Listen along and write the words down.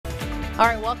All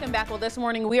right, welcome back. Well, this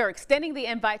morning we are extending the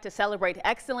invite to celebrate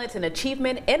excellence and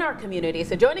achievement in our community.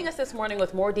 So joining us this morning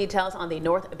with more details on the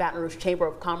North Baton Rouge Chamber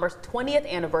of Commerce 20th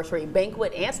Anniversary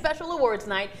Banquet and Special Awards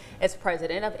Night is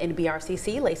President of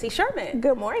NBRCC, Lacey Sherman.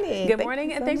 Good morning. Good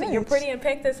morning, and thanks. You're pretty in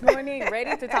pink this morning,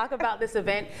 ready to talk about this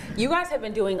event. You guys have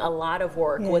been doing a lot of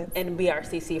work with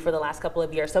NBRCC for the last couple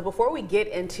of years. So before we get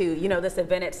into, this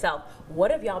event itself,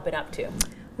 what have y'all been up to?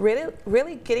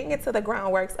 Really getting into the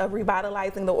groundworks of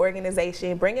revitalizing the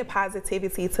organization, bringing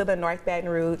positivity to the North Baton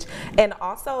Rouge, and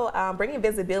also bringing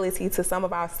visibility to some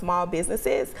of our small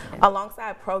businesses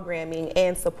alongside programming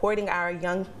and supporting our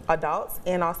young adults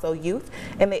and also youth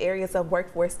in the areas of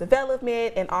workforce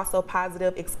development and also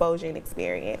positive exposure and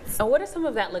experience. And what does some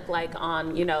of that look like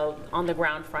on, on the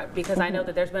ground front? Because I know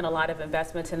that there's been a lot of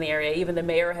investments in the area. Even the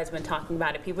mayor has been talking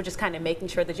about it. People just kind of making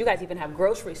sure that you guys even have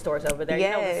grocery stores over there,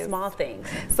 the small things.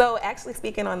 So actually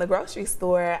speaking on the grocery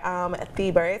store,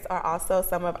 the Birds are also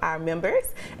some of our members,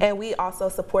 and we also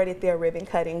supported their ribbon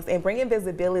cuttings and bringing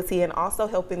visibility and also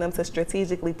helping them to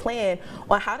strategically plan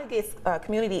on how to get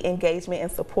community engagement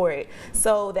and support.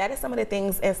 So that is some of the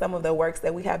things and some of the works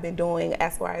that we have been doing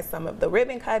as far as some of the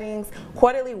ribbon cuttings,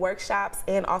 quarterly workshops,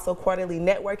 and also quarterly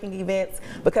networking events,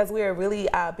 because we are really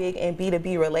big in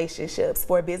B2B relationships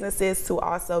for businesses to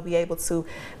also be able to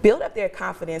build up their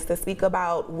confidence to speak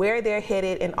about where they're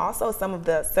headed and also some of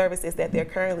the services that they're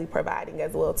currently providing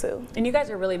as well too. And you guys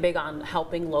are really big on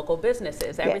helping local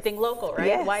businesses, everything local, right?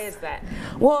 Yes. Why is that?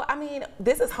 Well, I mean,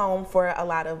 this is home for a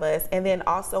lot of us, and then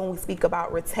also when we speak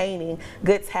about retaining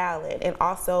good talent and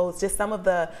also just some of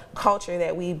the culture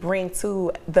that we bring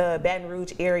to the Baton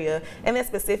Rouge area, and then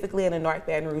specifically in the North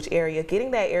Baton Rouge area,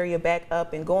 getting that area back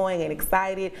up and going and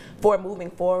excited for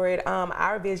moving forward.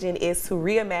 Our vision is to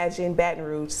reimagine Baton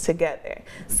Rouge together.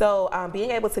 So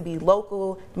being able to be local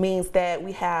means that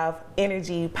we have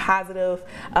energy, positive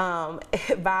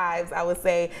vibes, I would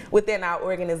say, within our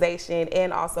organization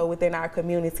and also within our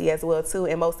community as well too,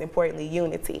 and most importantly,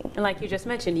 unity. And like you just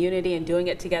mentioned, unity and doing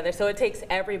it together. So it takes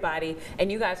everybody,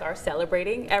 and you guys are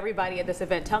celebrating everybody at this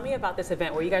event. Tell me about this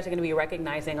event where you guys are going to be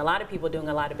recognizing a lot of people doing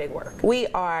a lot of big work. We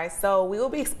are. So we will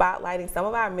be spotlighting some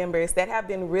of our members that have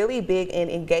been really big in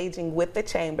engaging with the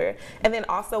chamber and then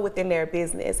also within their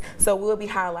business. So we will be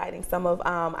highlighting some of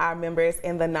our members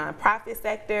in the nonprofit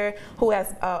sector who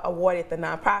has awarded the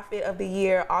Nonprofit of the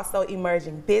Year, also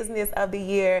Emerging Business of the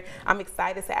Year. I'm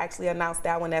excited to actually announce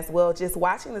that one as well. Just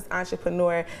watching this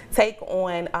entrepreneur take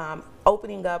on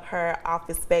opening up her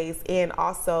office space and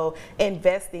also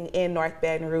investing in North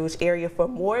Baton Rouge area for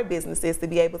more businesses to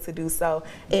be able to do so.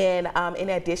 And in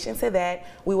addition to that,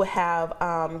 we will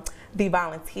have the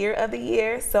Volunteer of the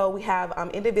Year. So we have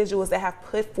individuals that have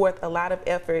put forth a lot of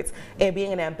efforts in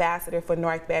being an ambassador for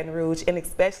North Baton Rouge, and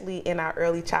especially in our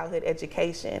early childhood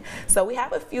education. So we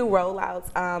have a few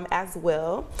rollouts as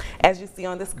well, as you see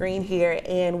on the screen here,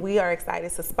 and we are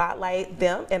excited to spotlight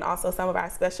them and also some of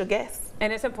our special guests.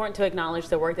 And it's important to acknowledge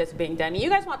the work that's being done. You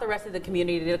guys want the rest of the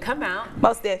community to come out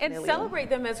most definitely and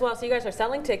celebrate them as well. So you guys are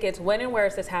selling tickets. When and where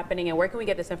is this happening, and where can we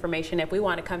get this information if we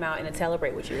want to come out and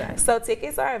celebrate with you guys? So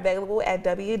tickets are available at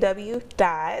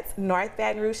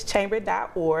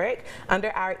www.northbatonrougechamber.org under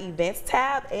our events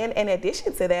tab, and in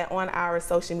addition to that, on our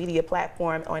social media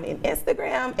platform on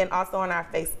Instagram and also on our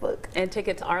Facebook. And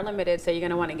tickets are limited, so you're going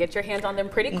to want to get your hands on them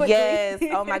pretty quickly. Yes.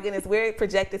 Oh my goodness, we're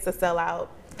projected to sell out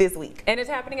this week. And it's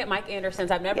happening at Mike Anderson's.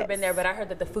 I've never been there, but I heard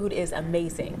that the food is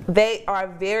amazing. They are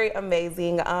very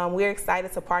amazing. We're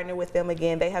excited to partner with them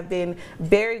again. They have been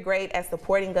very great at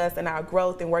supporting us in our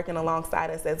growth and working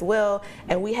alongside us as well.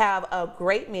 And we have a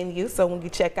great menu, so when you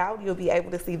check out, you'll be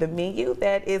able to see the menu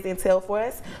that is entailed for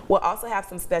us. We'll also have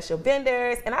some special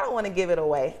vendors, and I don't want to give it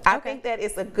away. I think that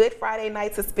it's a good Friday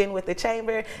night to spend with the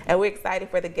chamber, and we're excited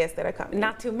for the guests that are coming.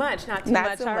 Not too much, not too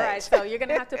much. All right, so you're going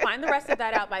to have to find the rest of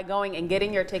that out by going and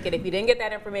getting your ticket. If you didn't get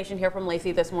that information here from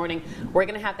Lacey this morning, we're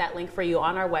going to have that link for you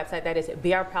on our website. That is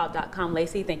brproud.com.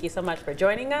 Lacey, thank you so much for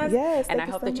joining us. Yes, and I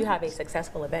hope that you have a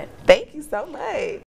successful event. Thank you so much.